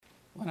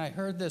When I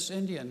heard this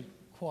Indian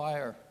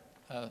choir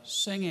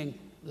singing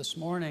this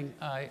morning,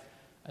 I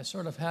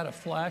sort of had a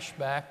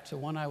flashback to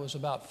when I was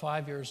about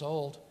 5 years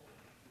old,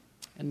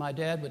 and my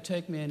dad would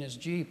take me in his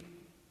Jeep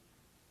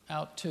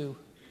out to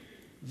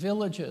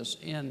villages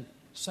in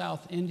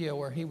South India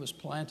where he was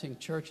planting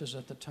churches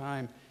at the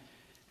time,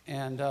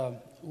 and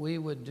we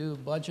would do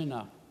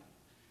bhajana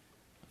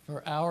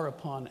for hour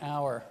upon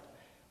hour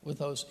with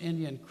those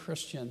Indian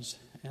Christians.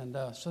 And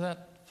so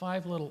that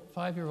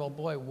five-year-old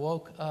boy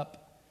woke up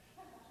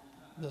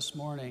this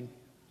morning.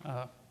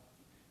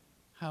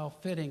 How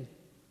fitting.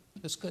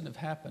 This couldn't have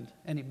happened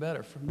any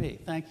better for me.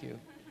 Thank you.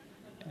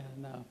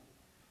 And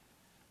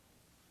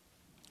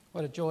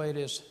what a joy it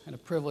is and a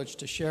privilege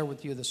to share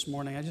with you this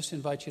morning. I just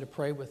invite you to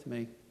pray with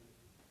me.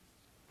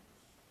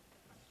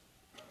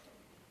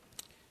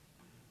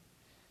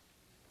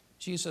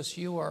 Jesus,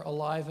 you are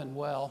alive and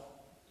well,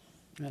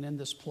 and in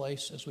this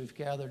place as we've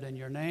gathered in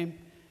your name.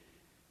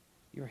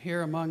 You're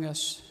here among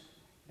us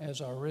as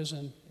our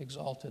risen,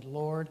 exalted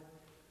Lord,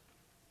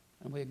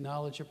 and we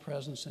acknowledge your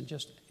presence and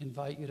just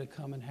invite you to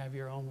come and have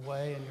your own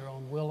way and your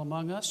own will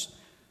among us.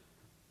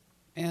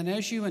 And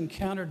as you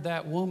encountered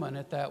that woman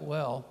at that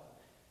well,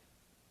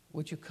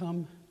 would you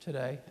come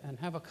today and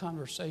have a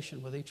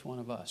conversation with each one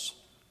of us?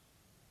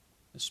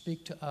 To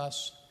speak to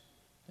us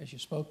as you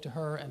spoke to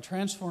her and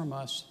transform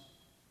us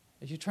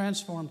as you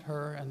transformed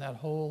her and that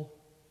whole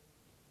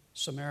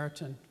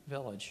Samaritan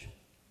village.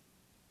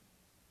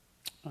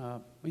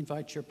 We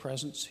invite your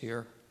presence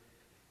here.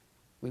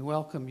 We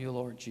welcome you,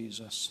 Lord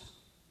Jesus.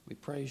 We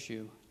praise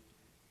you.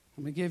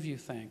 And we give you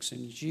thanks.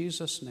 In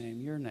Jesus' name,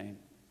 your name,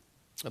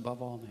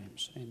 above all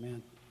names.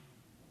 Amen.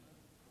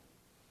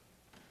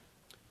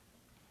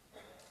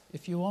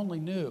 If you only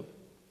knew.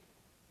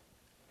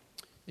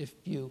 If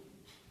you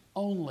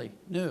only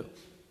knew.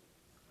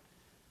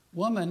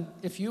 Woman,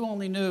 if you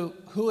only knew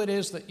who it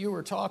is that you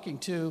were talking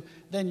to,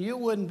 then you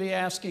wouldn't be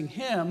asking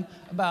him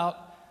about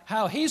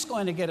how he's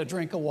going to get a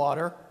drink of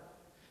water.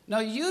 No,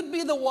 you'd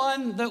be the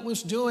one that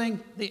was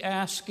doing the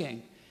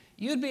asking.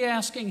 You'd be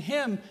asking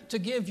him to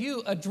give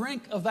you a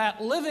drink of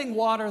that living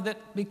water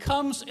that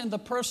becomes in the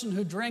person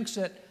who drinks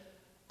it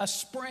a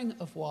spring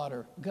of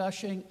water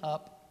gushing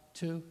up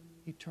to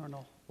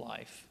eternal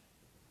life.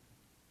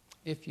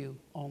 If you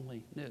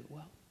only knew.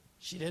 Well,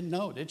 she didn't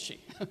know, did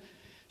she?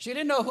 She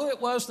didn't know who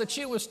it was that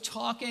she was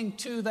talking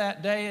to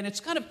that day. And it's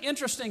kind of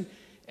interesting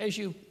as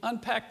you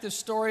unpack this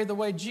story, the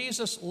way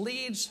Jesus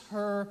leads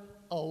her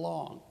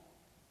along.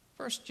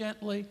 First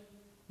gently,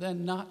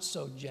 then not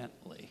so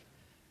gently.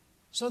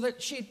 So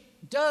that she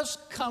does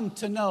come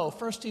to know,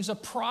 first he's a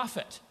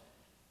prophet,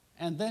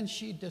 and then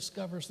she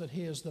discovers that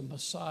he is the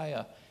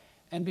Messiah.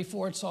 And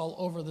before it's all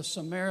over, the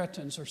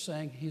Samaritans are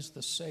saying he's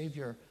the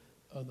Savior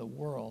of the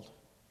world.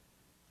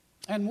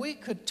 And we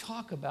could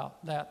talk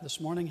about that this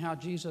morning, how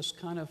Jesus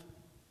kind of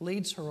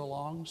leads her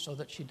along so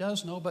that she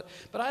does know, but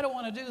I don't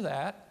want to do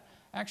that.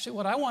 Actually,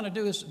 what I want to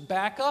do is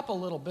back up a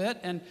little bit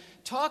and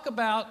talk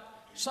about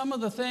some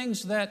of the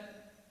things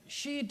that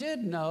she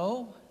did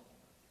know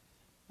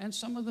and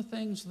some of the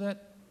things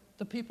that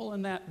the people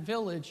in that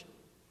village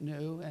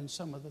knew and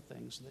some of the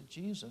things that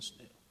Jesus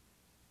knew.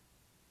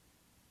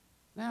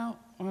 Now,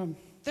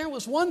 there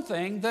was one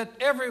thing that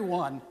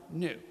everyone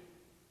knew.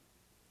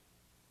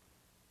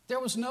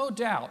 There was no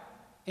doubt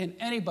in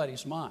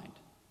anybody's mind.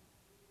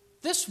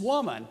 This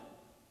woman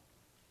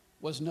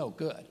was no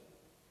good.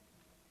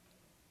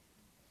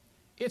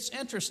 It's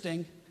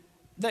interesting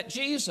that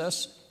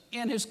Jesus,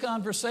 in his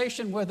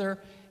conversation with her,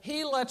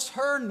 he lets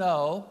her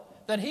know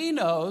that he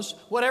knows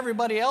what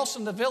everybody else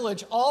in the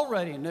village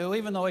already knew,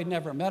 even though he'd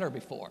never met her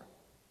before.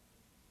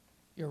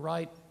 You're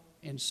right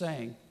in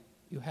saying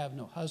you have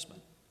no husband.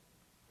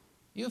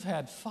 You've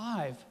had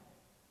 5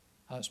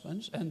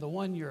 husbands, and the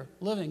one you're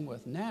living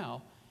with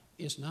now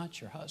is not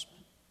your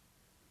husband.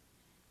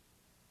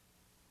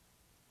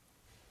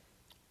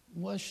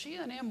 Was she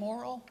an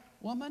immoral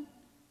woman?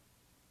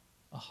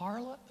 A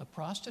harlot, a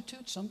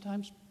prostitute?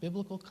 Sometimes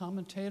biblical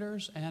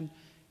commentators, and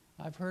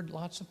I've heard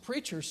lots of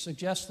preachers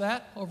suggest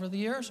that over the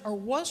years. Or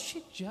was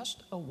she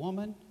just a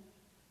woman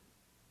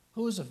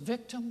who was a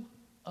victim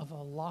of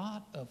a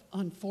lot of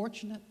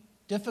unfortunate,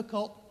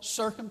 difficult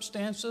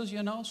circumstances?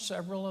 You know,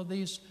 several of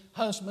these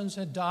husbands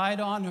had died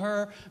on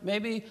her.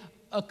 Maybe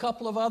a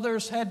couple of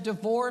others had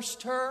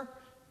divorced her.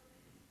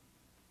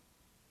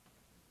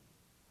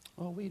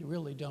 Well, we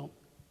really don't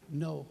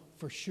know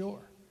for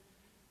sure.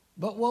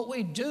 But what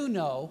we do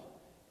know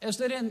is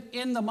that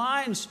in the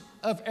minds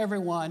of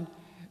everyone,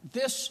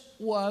 this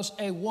was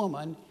a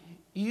woman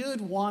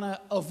you'd want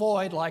to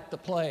avoid like the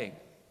plague.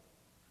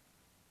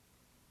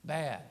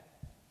 Bad.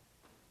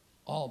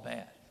 All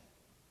bad.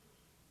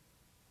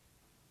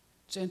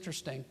 It's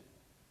interesting.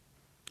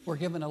 We're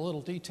given a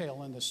little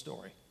detail in this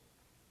story.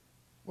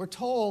 We're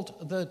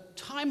told the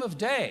time of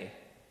day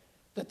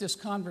that this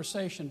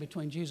conversation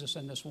between Jesus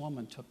and this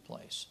woman took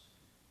place.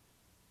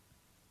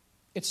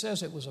 It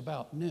says it was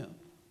about noon.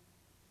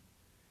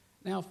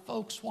 Now,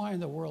 folks, why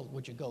in the world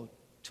would you go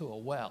to a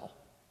well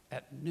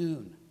at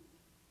noon?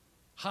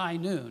 high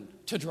noon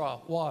to draw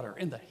water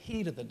in the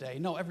heat of the day.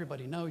 No,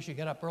 everybody knows you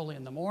get up early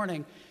in the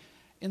morning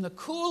in the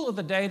cool of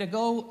the day to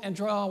go and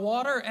draw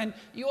water. And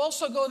you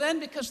also go then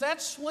because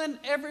that's when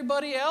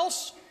everybody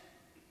else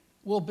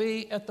will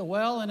be at the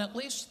well. And at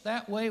least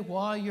that way,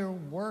 while you're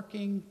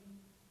working,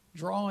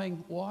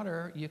 drawing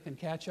water, you can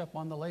catch up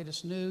on the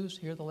latest news,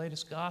 hear the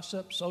latest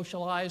gossip,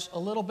 socialize a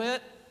little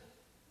bit.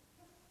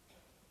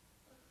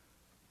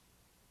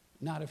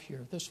 Not if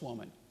you're this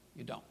woman,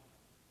 you don't.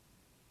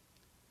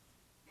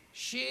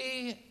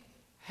 She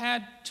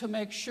had to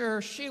make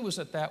sure she was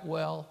at that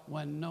well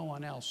when no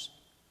one else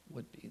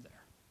would be there.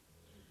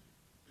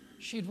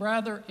 She'd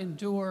rather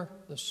endure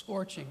the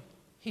scorching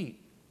heat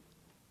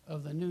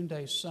of the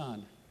noonday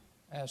sun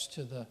as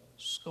to the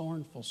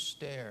scornful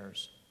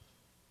stares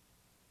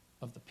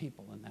of the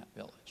people in that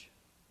village.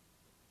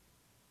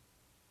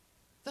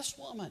 This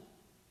woman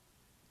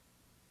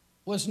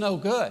was no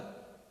good.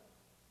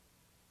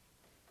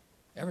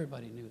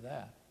 Everybody knew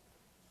that.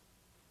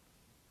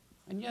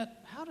 And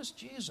yet, how does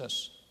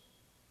Jesus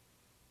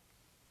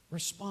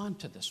respond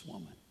to this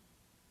woman?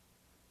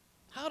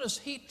 How does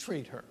he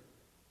treat her?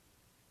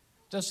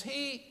 Does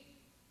he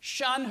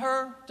shun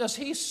her? Does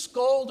he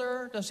scold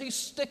her? Does he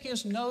stick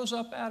his nose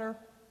up at her?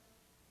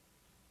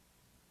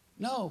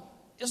 No.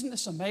 Isn't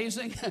this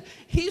amazing?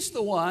 He's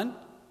the one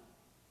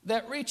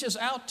that reaches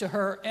out to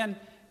her and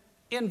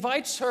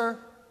invites her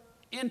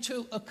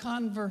into a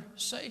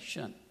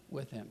conversation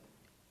with him.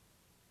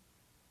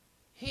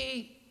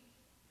 He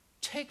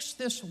takes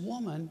this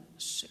woman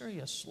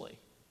seriously,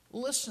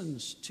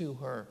 listens to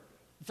her,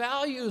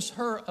 values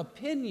her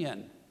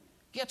opinion,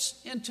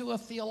 gets into a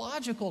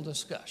theological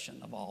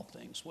discussion of all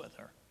things with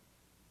her.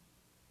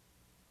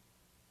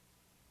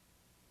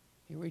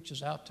 He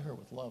reaches out to her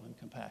with love and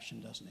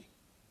compassion, doesn't he?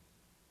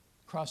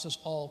 Crosses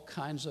all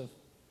kinds of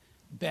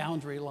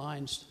boundary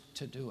lines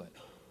to do it.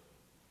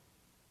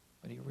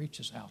 But he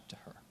reaches out to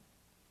her.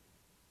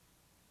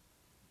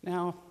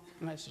 Now,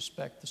 and I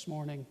suspect this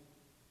morning,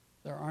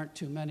 there aren't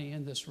too many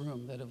in this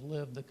room that have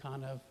lived the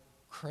kind of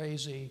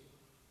crazy,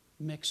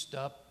 mixed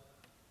up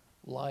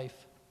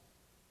life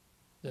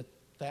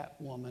that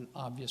woman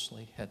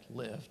obviously had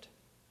lived.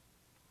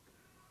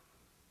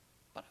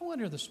 But I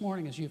wonder this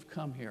morning as you've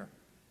come here,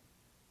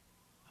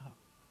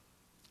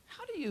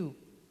 how do you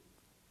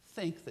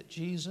think that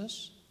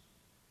Jesus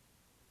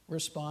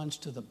responds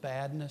to the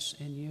badness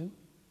in you?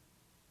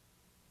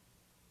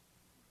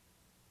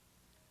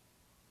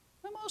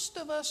 Now, most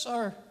of us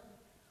are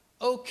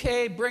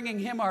okay bringing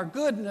him our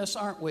goodness,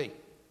 aren't we?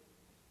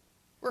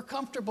 We're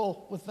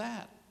comfortable with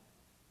that.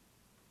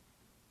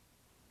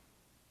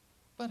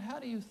 But how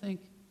do you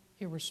think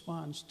he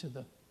responds to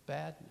the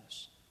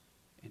badness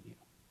in you?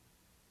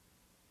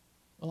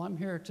 Well, I'm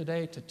here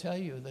today to tell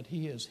you that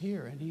he is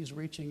here and he's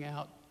reaching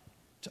out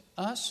to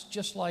us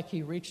just like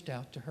he reached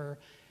out to her,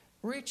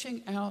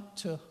 reaching out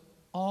to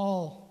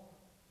all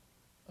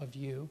of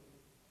you.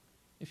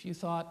 If you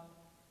thought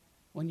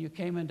when you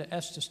came into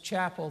Estes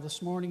Chapel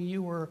this morning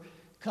you were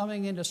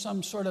coming into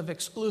some sort of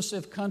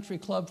exclusive country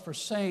club for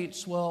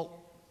saints,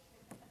 well,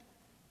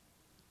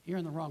 you're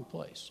in the wrong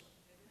place.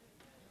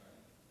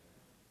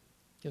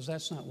 Because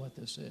that's not what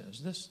this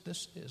is.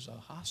 This is a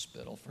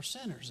hospital for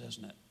sinners,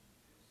 isn't it?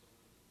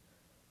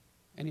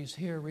 And he's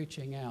here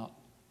reaching out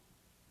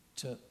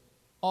to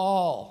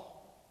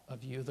all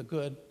of you, the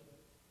good,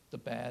 the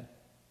bad,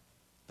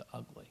 the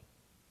ugly.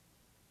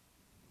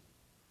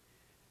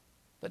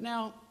 But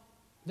now,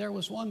 there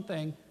was one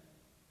thing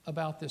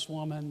about this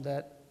woman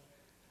that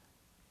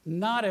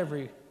not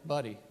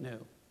everybody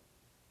knew.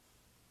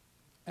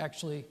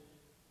 Actually,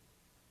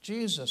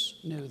 Jesus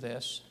knew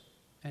this,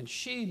 and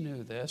she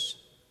knew this,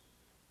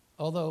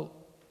 although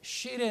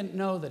she didn't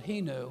know that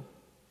he knew,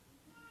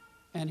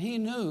 and he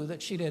knew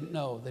that she didn't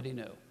know that he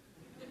knew.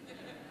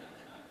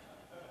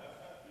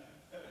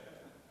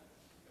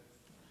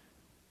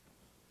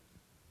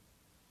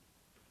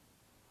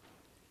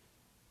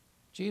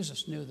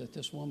 Jesus knew that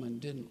this woman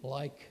didn't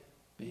like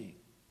being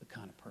the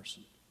kind of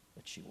person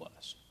that she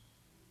was.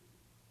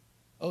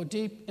 Oh,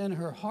 deep in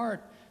her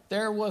heart,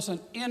 there was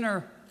an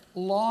inner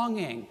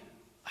longing.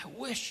 I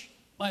wish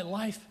my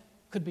life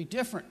could be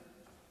different.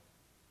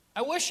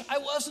 I wish I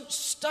wasn't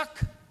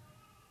stuck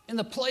in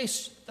the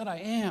place that I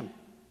am.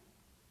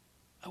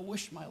 I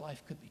wish my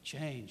life could be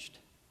changed.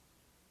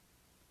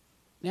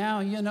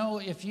 Now, you know,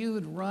 if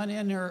you'd run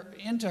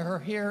into her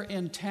here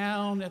in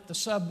town at the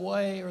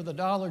Subway or the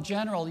Dollar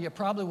General, you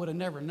probably would have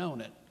never known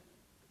it.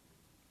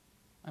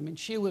 I mean,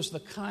 she was the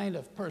kind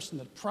of person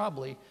that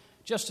probably,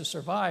 just to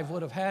survive,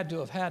 would have had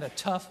a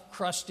tough,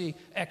 crusty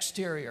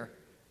exterior.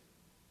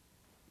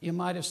 You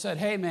might have said,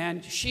 hey,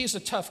 man, she's a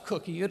tough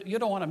cookie. You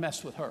don't want to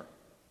mess with her.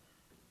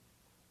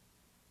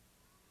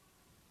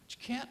 But you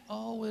can't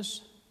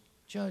always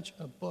judge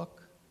a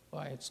book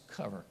by its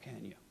cover,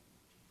 can you?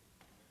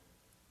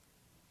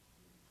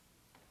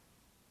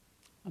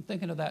 I'm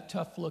thinking of that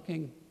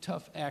tough-looking,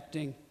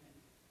 tough-acting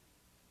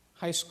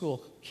high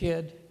school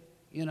kid,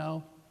 you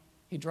know.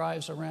 he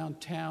drives around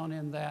town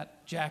in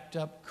that jacked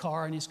up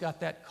car, and he's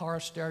got that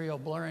car stereo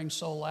blaring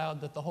so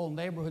loud that the whole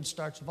neighborhood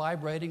starts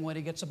vibrating when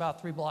he gets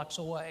about 3 blocks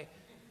away.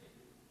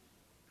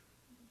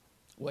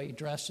 The way he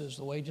dresses,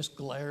 the way he just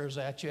glares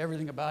at you,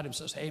 everything about him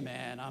says, hey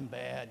man, I'm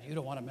bad. You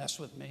don't want to mess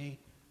with me.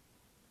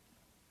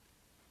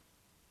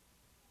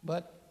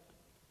 But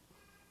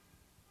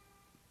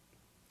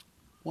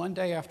one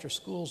day after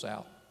school's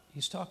out,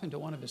 he's talking to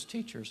one of his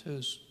teachers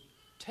who's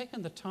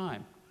taken the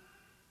time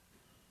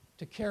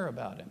to care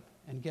about him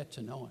and get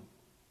to know him.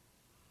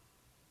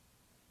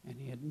 And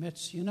he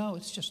admits,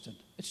 it's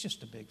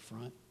just a big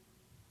front.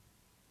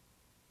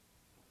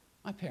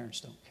 My parents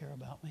don't care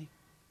about me.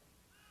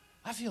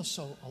 I feel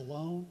so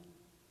alone.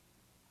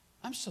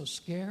 I'm so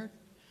scared.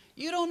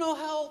 You don't know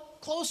how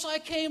close I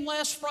came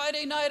last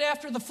Friday night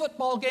after the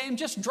football game,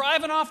 just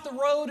driving off the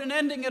road and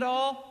ending it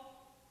all.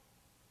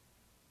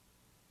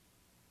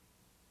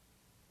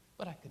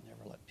 But I could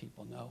never let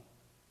people know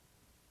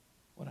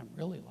what I'm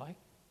really like.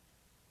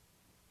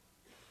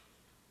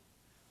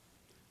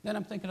 Then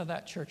I'm thinking of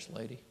that church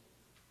lady.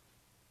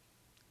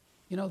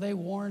 They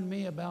warned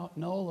me about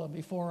Nola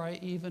before I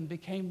even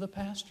became the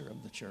pastor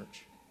of the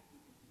church.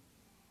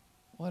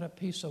 What a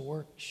piece of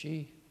work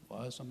she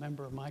was, a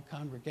member of my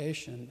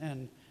congregation.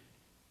 And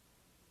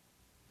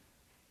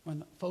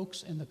when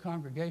folks in the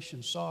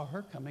congregation saw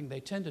her coming, they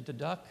tended to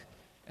duck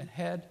and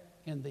head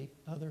in the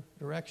other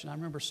direction. I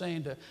remember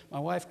saying to my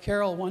wife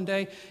Carol one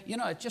day,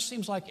 it just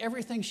seems like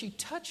everything she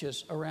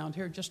touches around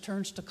here just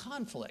turns to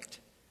conflict.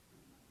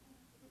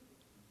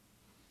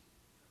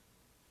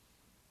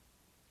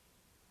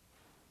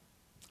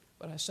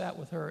 But I sat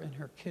with her in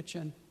her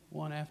kitchen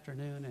one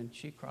afternoon, and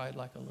she cried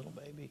like a little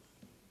baby.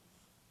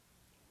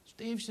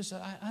 Steve, she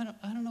said, I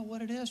don't know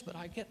what it is, but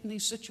I get in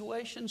these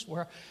situations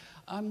where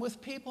I'm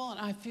with people and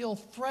I feel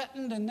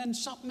threatened, and then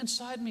something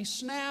inside me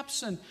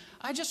snaps, and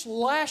I just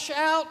lash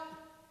out,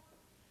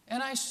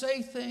 and I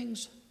say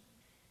things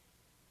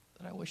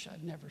that I wish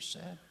I'd never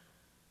said.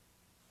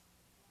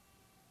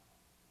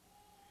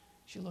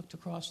 She looked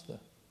across the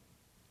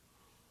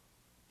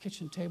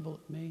kitchen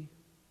table at me.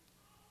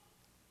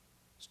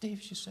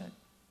 Steve, she said,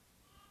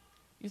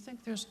 you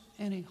think there's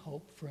any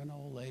hope for an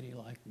old lady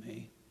like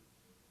me?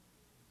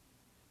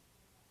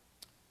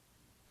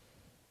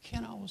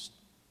 Can't always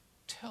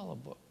tell a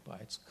book by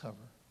its cover,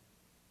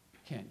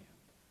 can you?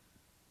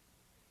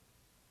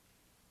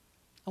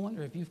 I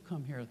wonder if you've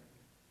come here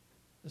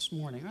this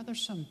morning, are there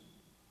some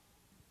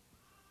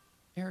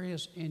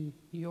areas in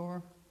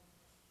your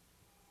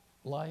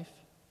life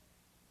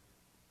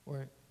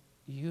where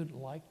you'd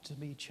like to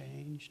be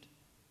changed,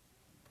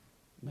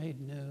 made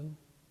new,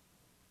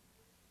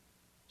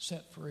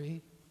 set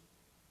free?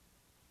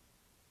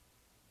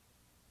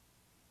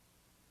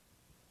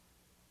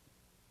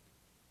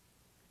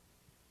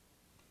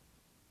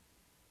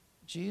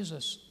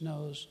 Jesus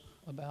knows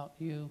about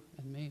you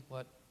and me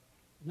what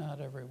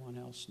not everyone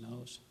else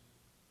knows.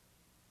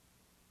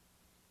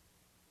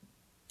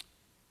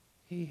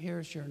 He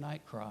hears your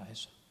night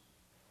cries.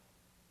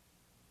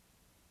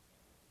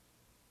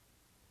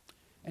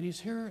 And he's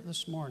here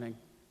this morning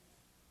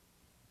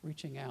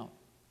reaching out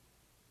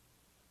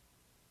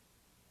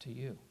to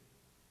you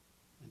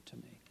and to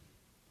me.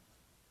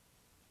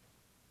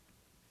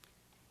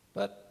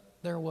 But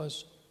there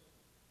was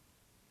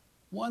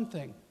one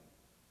thing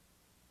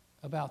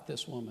about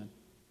this woman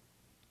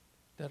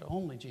that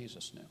only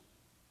Jesus knew.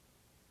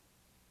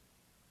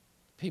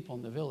 People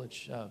in the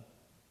village,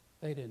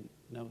 they didn't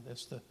know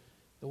this.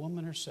 The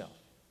woman herself,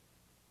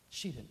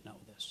 she didn't know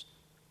this.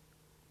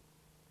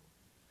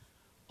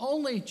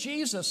 Only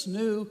Jesus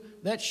knew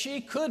that she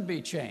could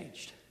be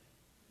changed.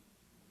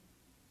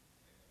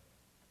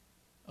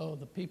 Oh,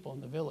 the people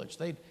in the village,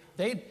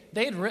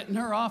 they'd written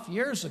her off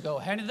years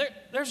ago.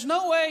 There's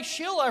no way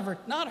she'll ever,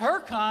 not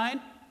her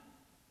kind,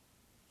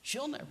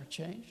 she'll never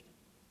change.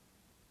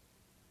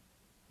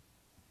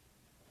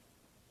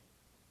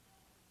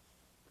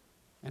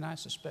 And I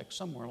suspect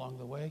somewhere along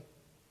the way,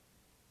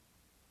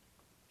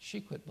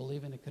 she quit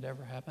believing it could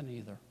ever happen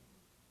either.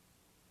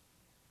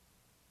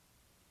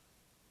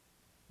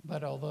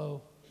 But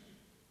although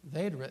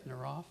they'd written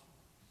her off,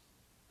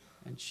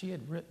 and she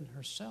had written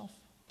herself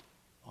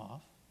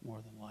off, more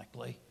than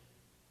likely,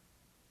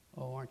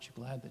 oh, aren't you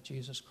glad that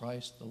Jesus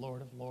Christ, the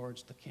Lord of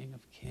Lords, the King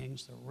of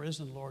Kings, the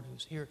risen Lord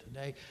who's here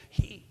today,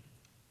 he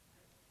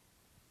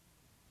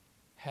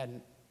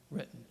hadn't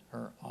written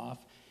her off.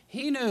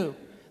 He knew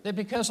that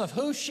because of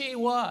who she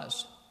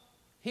was,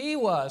 he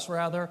was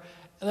rather,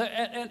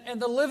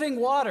 and the living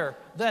water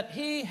that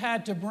he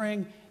had to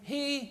bring,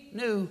 he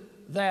knew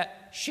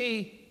that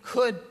she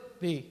could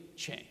be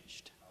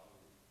changed.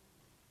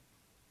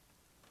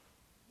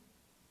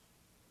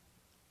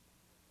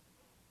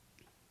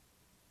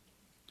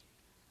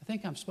 I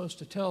think I'm supposed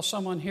to tell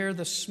someone here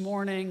this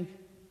morning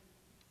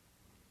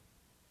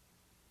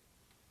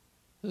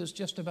who's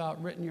just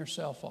about written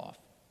yourself off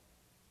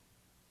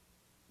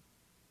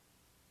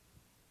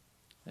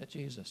that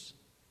Jesus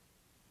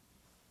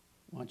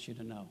wants you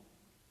to know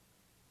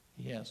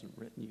he hasn't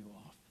written you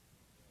off.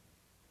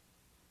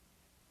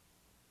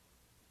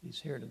 He's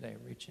here today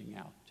reaching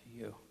out to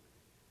you.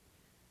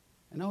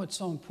 I know it's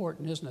so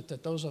important, isn't it,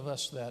 that those of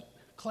us that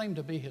claim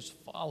to be his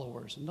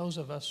followers and those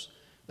of us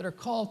that are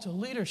called to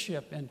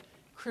leadership in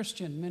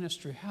Christian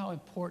ministry, how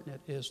important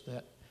it is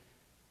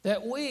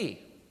that we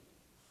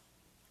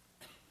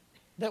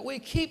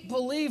keep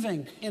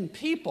believing in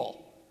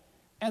people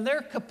and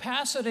their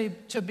capacity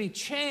to be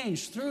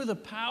changed through the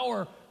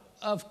power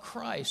of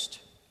Christ,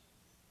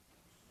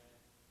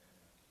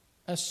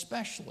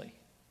 especially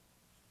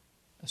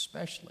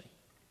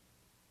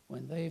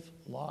when they've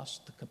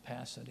lost the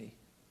capacity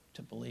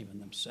to believe in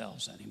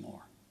themselves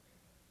anymore.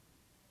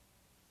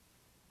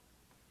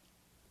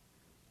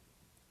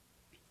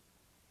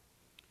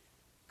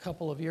 A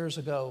couple of years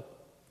ago,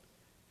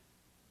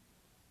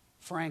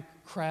 Frank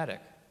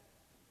Craddock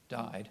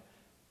died.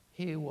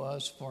 He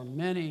was for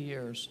many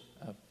years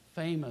a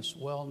famous,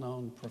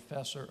 well-known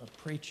professor of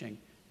preaching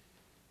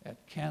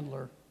at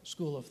Candler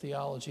School of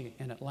Theology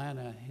in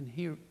Atlanta, and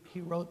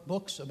he wrote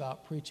books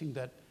about preaching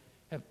that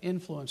have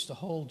influenced a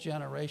whole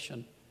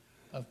generation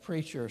of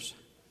preachers.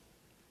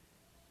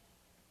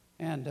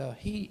 And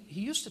he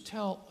used to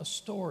tell a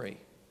story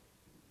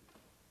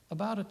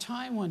about a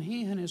time when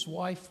he and his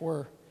wife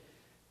were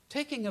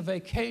taking a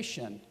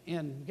vacation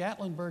in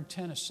Gatlinburg,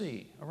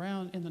 Tennessee,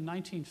 around in the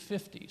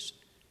 1950s.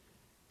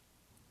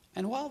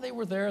 And while they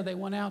were there, they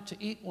went out to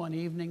eat one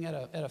evening at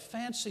a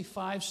fancy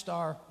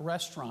 5-star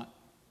restaurant.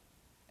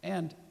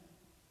 And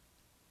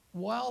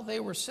while they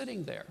were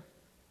sitting there,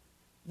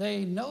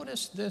 they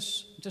noticed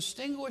this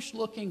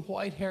distinguished-looking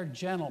white-haired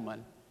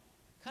gentleman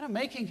kind of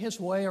making his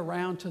way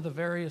around to the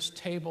various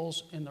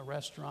tables in the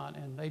restaurant,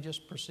 and they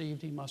just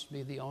perceived he must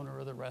be the owner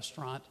of the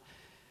restaurant.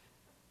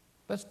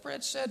 But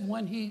Fred said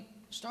when he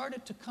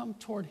started to come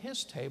toward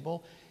his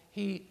table,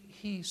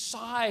 he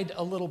sighed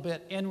a little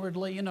bit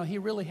inwardly. You know, he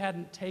really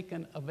hadn't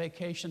taken a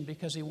vacation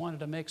because he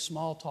wanted to make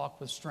small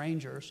talk with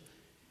strangers.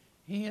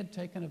 He had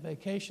taken a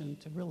vacation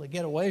to really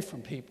get away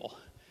from people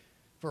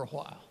for a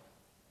while.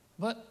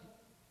 But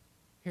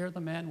here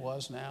the man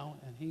was now,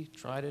 and he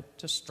tried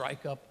to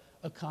strike up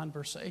a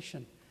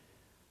conversation.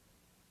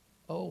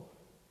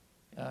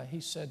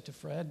 He said to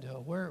Fred,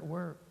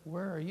 where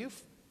are you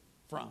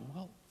from?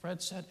 Well,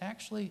 Fred said,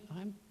 actually,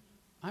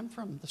 I'm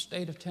from the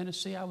state of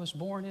Tennessee. I was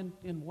born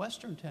in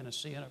western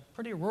Tennessee, in a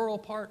pretty rural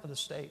part of the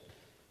state.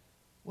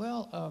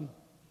 Well,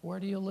 where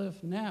do you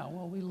live now?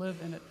 Well, we live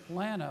in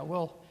Atlanta.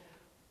 Well,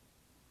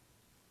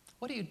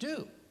 what do you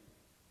do?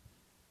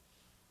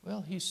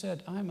 Well, he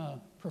said, I'm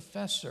a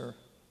professor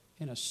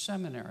in a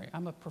seminary.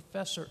 I'm a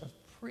professor of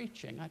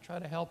preaching. I try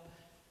to help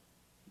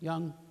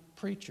young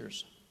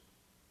preachers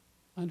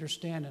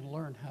understand and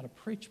learn how to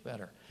preach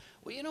better.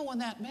 Well, you know, when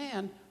that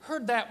man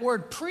heard that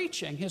word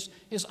preaching, his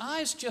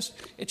eyes just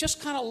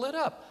kind of lit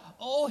up.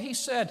 Oh, he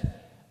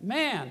said,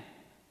 man,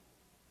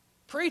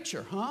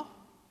 preacher, huh?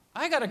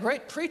 I got a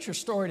great preacher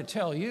story to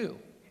tell you.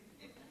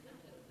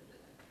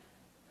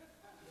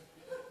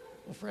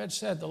 Well, Fred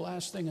said the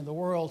last thing in the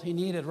world he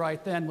needed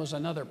right then was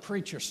another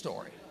preacher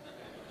story.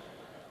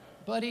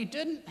 But he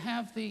didn't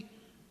have the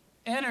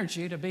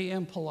energy to be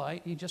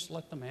impolite. He just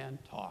let the man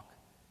talk.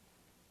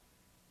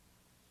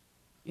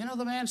 You know,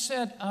 the man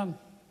said,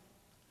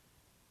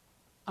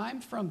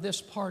 I'm from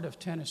this part of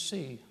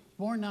Tennessee,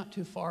 born not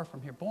too far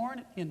from here,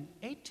 born in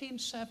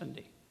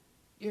 1870,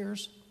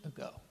 years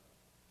ago.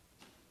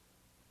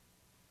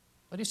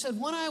 But he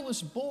said, when I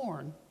was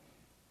born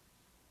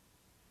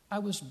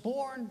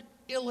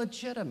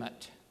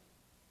illegitimate.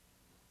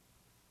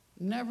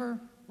 Never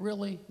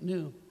really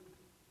knew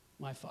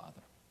my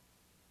father.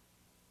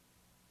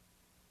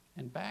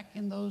 And back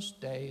in those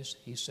days,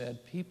 he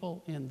said,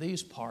 people in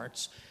these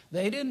parts,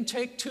 they didn't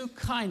take too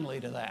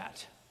kindly to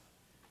that.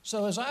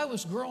 So as I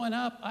was growing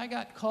up, I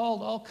got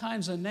called all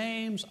kinds of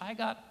names. I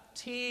got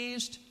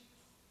teased.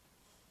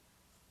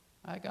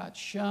 I got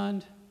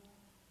shunned.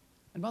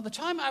 And by the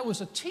time I was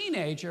a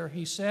teenager,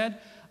 he said,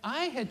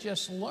 I had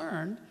just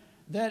learned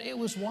that it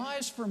was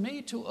wise for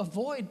me to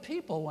avoid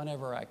people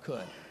whenever I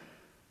could.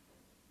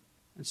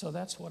 And so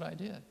that's what I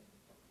did.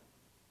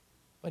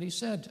 But he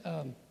said,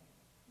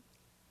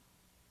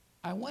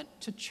 I went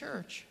to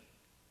church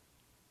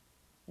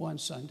one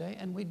Sunday,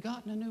 and we'd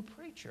gotten a new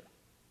preacher.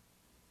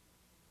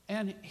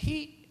 And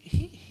he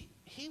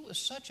was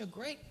such a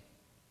great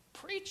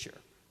preacher.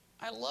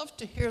 I loved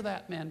to hear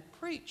that man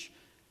preach.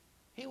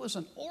 He was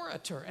an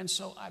orator, and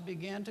so I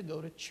began to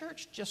go to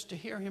church just to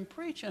hear him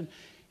preach. And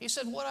he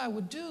said what I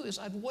would do is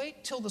I'd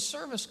wait till the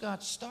service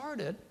got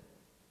started,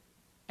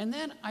 and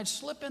then I'd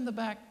slip in the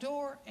back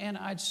door, and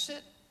I'd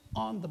sit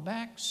on the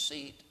back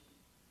seat,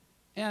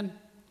 and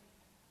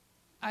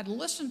I'd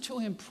listen to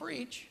him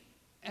preach,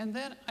 and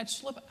then I'd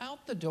slip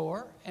out the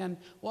door, and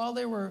while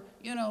they were,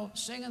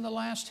 singing the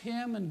last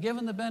hymn and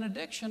giving the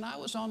benediction, I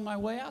was on my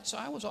way out, so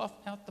I was off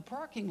out the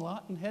parking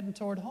lot and heading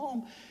toward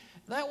home.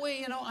 That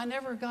way, I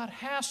never got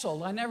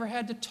hassled. I never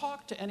had to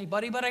talk to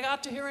anybody, but I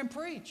got to hear him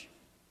preach.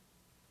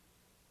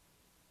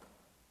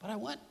 But I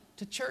went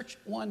to church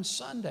one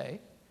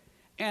Sunday,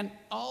 and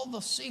all the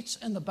seats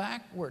in the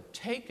back were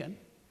taken,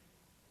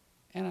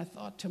 and I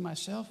thought to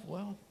myself,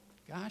 well,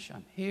 gosh,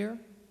 I'm here.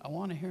 I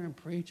want to hear him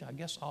preach. I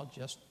guess I'll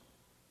just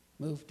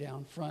move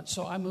down front.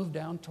 So I moved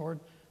down toward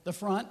the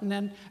front, and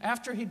then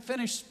after he'd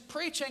finished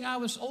preaching, I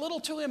was a little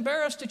too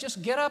embarrassed to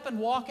just get up and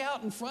walk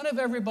out in front of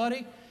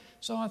everybody.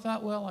 So I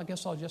thought, well, I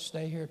guess I'll just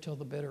stay here till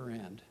the bitter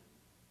end.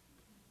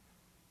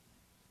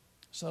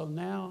 So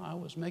now I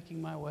was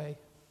making my way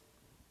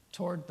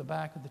toward the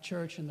back of the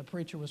church, and the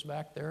preacher was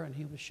back there, and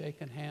he was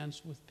shaking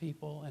hands with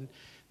people. And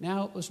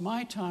now it was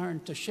my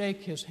turn to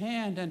shake his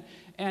hand.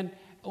 And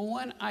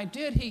when I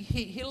did,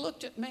 he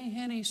looked at me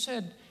and he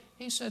said,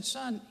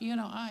 son, you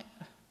know, I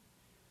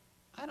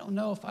don't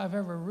know if I've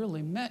ever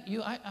really met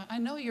you. I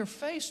know your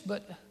face,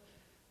 but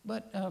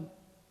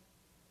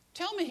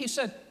tell me, he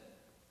said,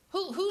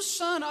 whose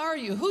son are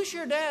you? Who's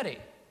your daddy?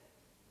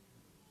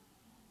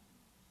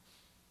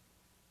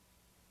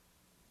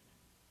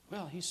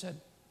 Well, he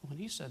said, when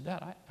he said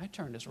that, I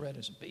turned as red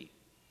as a beet.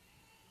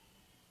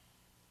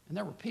 And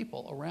there were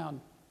people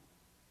around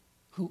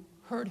who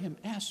heard him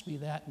ask me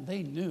that, and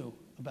they knew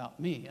about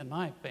me and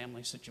my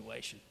family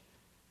situation.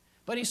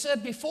 But he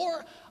said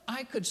before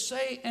I could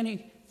say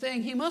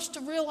anything, he must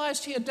have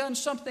realized he had done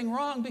something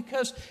wrong,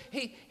 because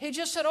he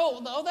just said,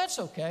 oh, that's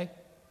okay.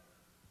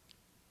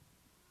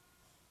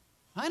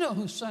 I know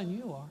whose son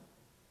you are.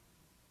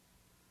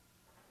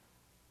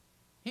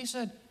 He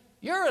said,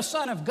 you're a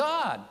son of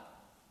God.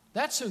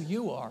 That's who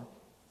you are.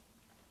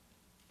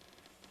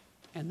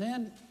 And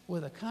then,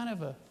 with a kind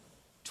of a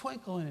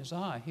twinkle in his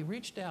eye, he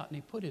reached out and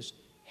he put his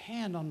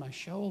hand on my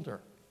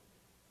shoulder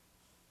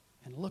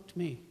and looked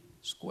me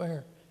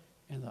square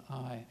in the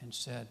eye and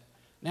said,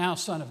 now,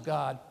 son of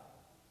God,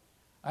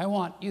 I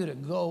want you to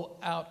go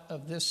out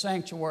of this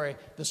sanctuary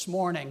this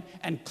morning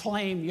and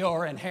claim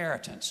your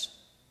inheritance.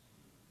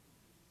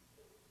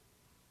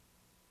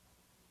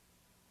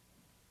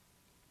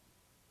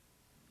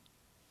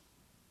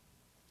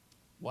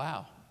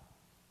 Wow.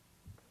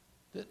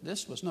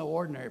 This was no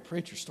ordinary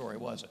preacher story,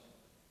 was it?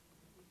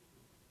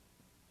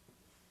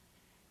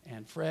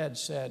 And Fred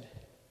said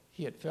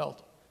he had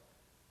felt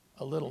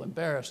a little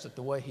embarrassed at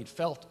the way he'd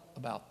felt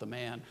about the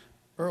man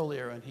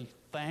earlier, and he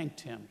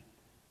thanked him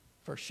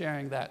for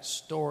sharing that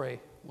story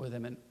with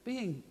him and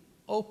being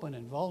open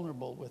and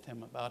vulnerable with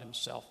him about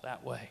himself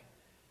that way.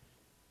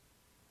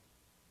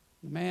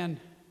 The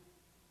man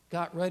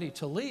got ready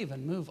to leave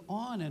and move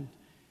on, and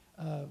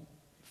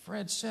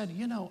Fred said,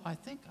 you know, I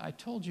think I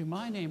told you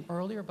my name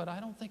earlier, but I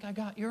don't think I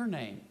got your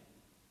name.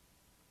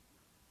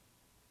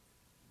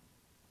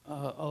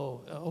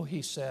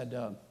 He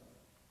said,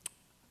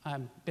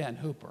 I'm Ben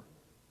Hooper,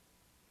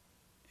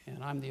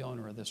 and I'm the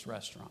owner of this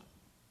restaurant.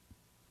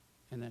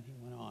 And then he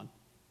went on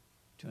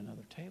to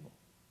another table.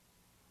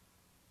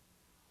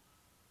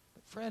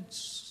 But Fred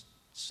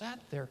sat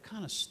there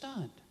kind of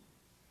stunned,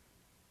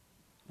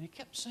 and he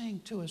kept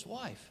saying to his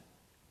wife,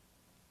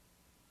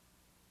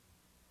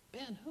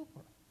 Ben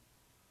Hooper.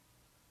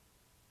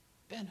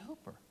 Ben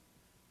Hooper.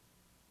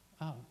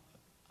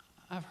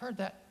 I've heard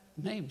that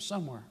name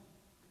somewhere.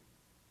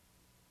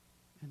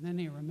 And then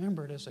he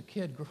remembered as a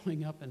kid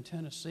growing up in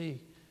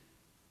Tennessee,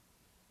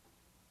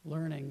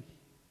 learning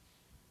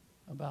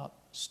about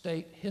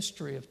state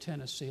history of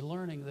Tennessee,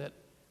 learning that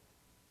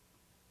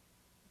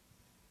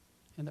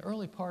in the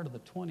early part of the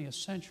 20th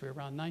century,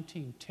 around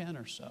 1910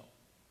 or so,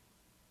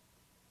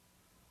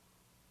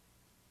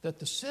 that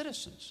the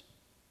citizens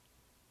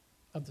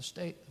of the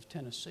state of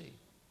Tennessee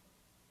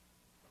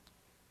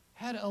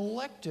had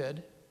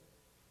elected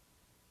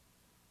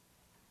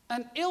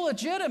an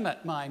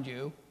illegitimate, mind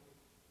you,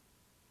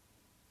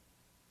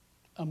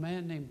 a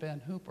man named Ben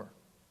Hooper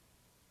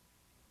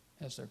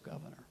as their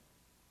governor.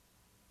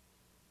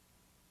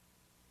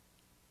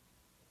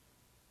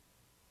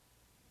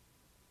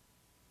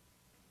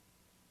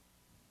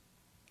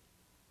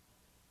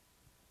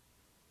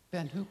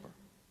 Ben Hooper,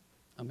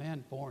 a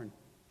man born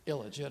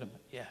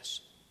illegitimate,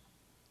 yes.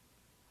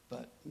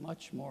 But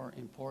much more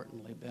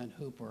importantly, Ben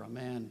Hooper, a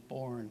man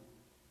born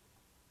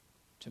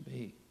to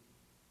be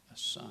a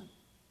son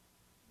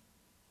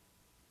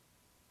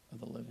of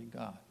the living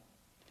God.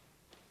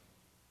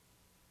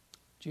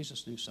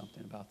 Jesus knew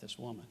something about this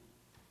woman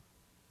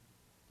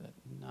that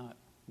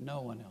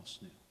no one else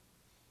knew.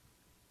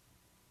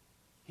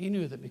 He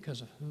knew that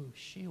because of who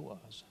she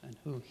was and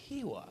who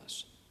he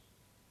was,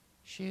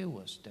 she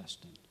was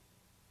destined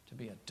to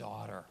be a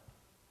daughter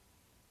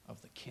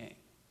of the King.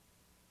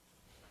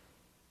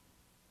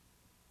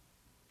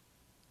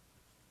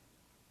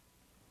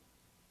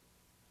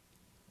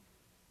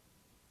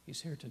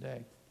 He's here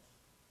today.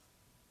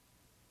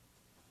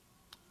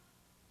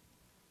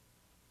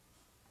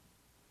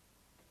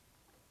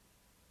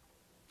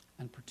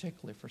 And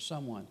particularly for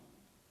someone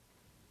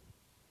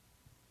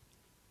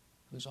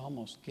who's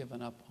almost given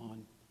up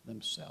on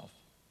themselves.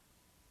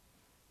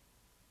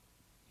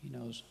 He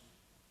knows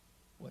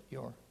what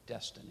your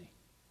destiny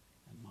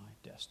and my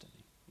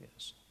destiny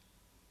is.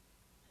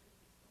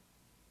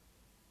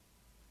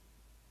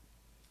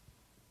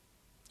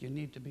 You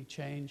need to be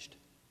changed,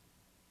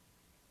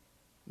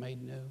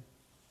 made new.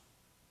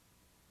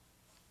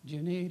 Do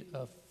you need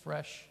a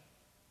fresh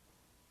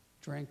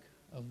drink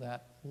of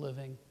that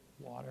living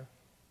water?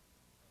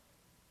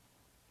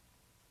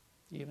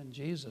 Even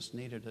Jesus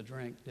needed a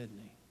drink, didn't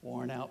he?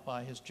 Worn out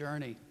by his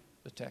journey,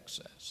 the text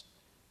says.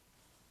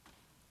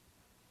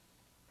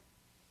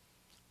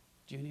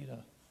 Do you need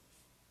a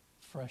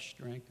fresh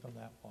drink of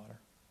that water?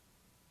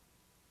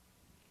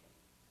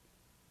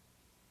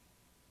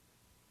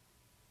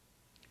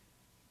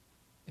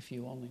 If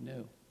you only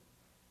knew.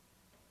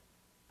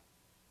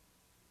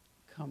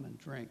 Come and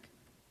drink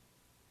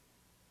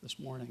this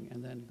morning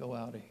and then go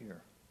out of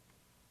here.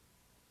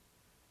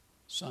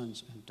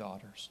 Sons and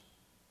daughters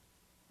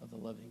of the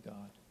living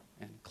God,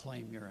 and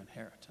claim your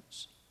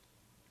inheritance.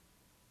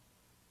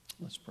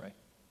 Let's pray.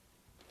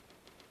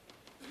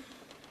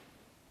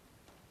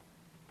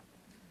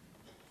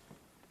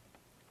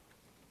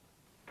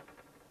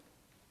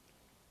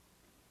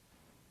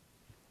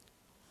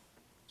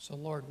 So,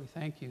 Lord, we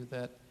thank you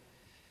that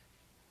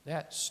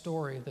that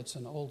story that's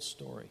an old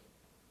story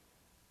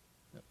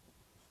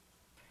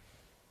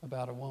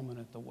about a woman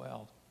at the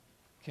well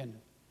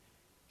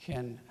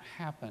can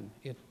happen.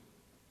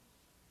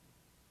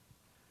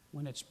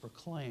 When it's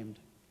proclaimed,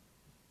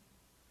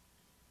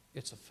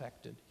 it's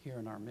affected here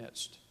in our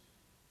midst.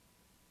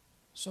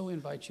 So we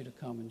invite you to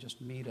come and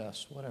just meet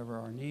us, whatever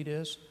our need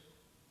is.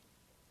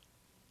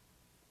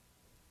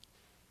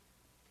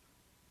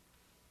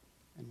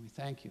 And we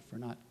thank you for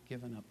not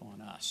giving up on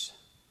us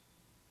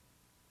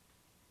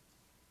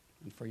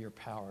and for your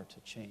power to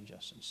change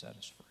us and set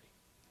us free.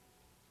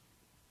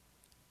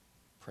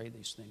 Pray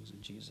these things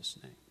in Jesus'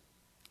 name.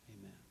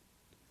 Amen.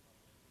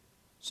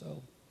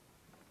 So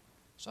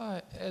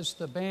as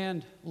the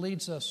band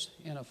leads us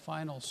in a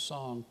final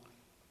song,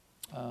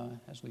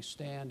 as we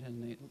stand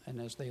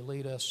and as they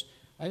lead us,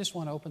 I just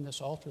want to open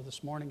this altar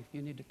this morning. If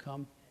you need to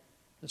come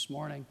this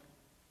morning,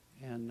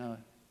 and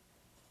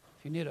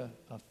if you need a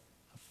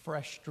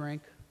fresh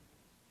drink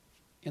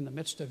in the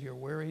midst of your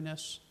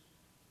weariness,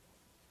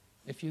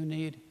 if you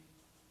need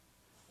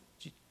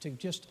to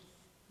just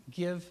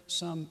give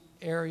some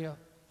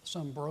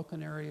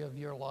broken area of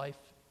your life,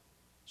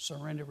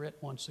 surrender it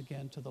once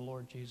again to the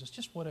Lord Jesus.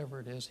 Just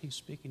whatever it is He's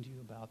speaking to you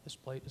about.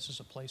 This is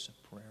a place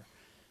of prayer.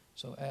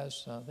 So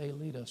as they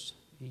lead us,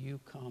 you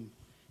come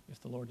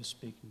if the Lord is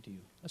speaking to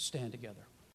you. Let's stand together.